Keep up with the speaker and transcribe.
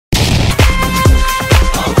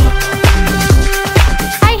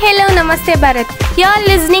Namaste Bharat. You're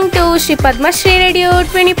listening to Shri PADMASHREE Radio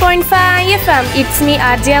 20.5 FM. It's me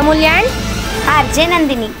RJ Amulya and RJ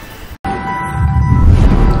Nandini.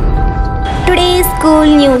 Today's school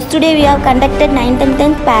news. Today we have conducted 9th and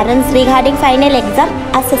 10th parents regarding final exam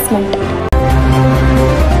assessment.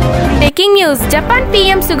 Breaking news. Japan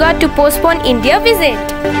PM Suga to postpone India visit.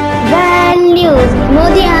 Values.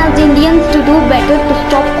 Modi asked Indians to do better to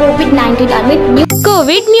stop COVID-19 amid new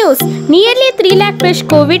COVID news. Nearly 3 lakh fresh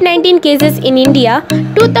COVID-19 cases in India.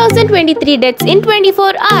 2023 deaths in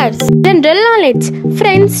 24 hours. General knowledge.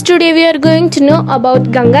 Friends, today we are going to know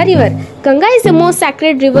about Ganga River. Ganga is the most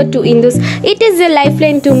sacred river to Hindus. It is a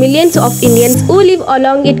lifeline to millions of Indians who live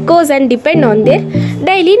along its course and depend on their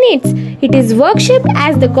daily needs. It is worshipped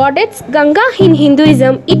as the goddess Ganga in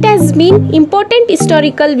Hinduism. It has been important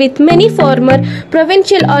historical with many former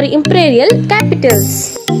provincial or imperial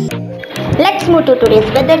capitals. Let's move to today's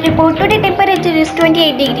weather report. Today temperature is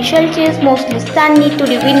 28 degrees Celsius, mostly sunny.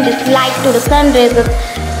 Today wind is light to the sun rays at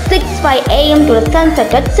 6:05 AM to the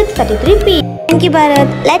sunset at 6:33 PM. Thank you, Bharat.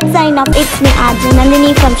 Let's sign off. It's me, RJ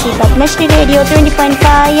Nandini from Shri PADMASHREE Radio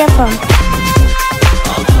 20.5 FM.